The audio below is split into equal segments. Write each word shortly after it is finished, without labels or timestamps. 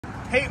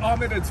Hey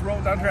Ahmad, it's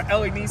Ro down here at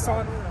LA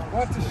Nissan. I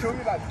want to show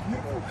you that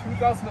beautiful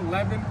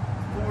 2011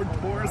 Ford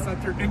Taurus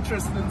that you're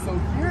interested in. So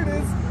here it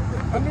is.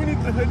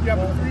 Underneath the hood, you have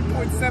a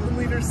 3.7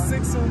 liter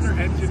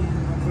 6-cylinder engine,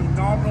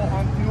 phenomenal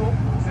on fuel,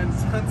 and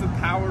tons of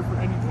power for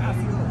any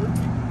passenger.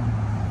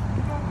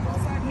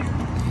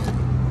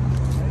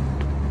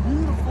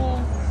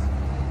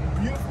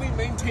 Beautifully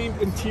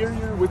maintained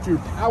interior with your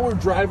power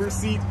driver's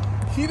seat,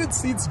 heated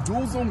seats,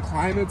 dual zone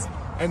climates,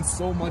 and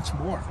so much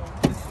more.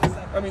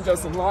 Let me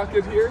just unlock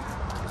it here.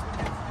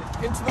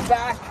 Into the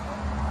back,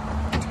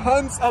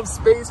 tons of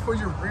space for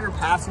your rear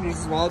passengers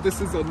as well. This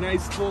is a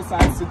nice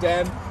full-size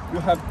sedan. You'll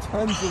have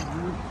tons of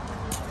room.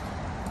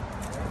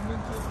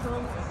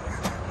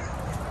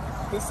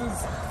 This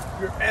is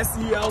your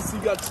SEL, so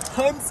you got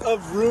tons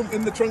of room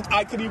in the trunk.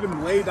 I could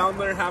even lay down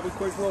there, have a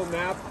quick little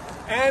nap.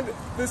 And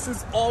this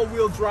is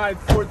all-wheel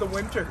drive for the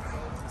winter.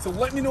 So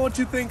let me know what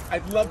you think.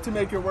 I'd love to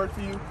make it work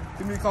for you.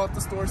 Give me a call at the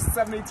store,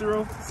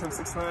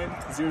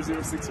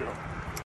 780-769-0060.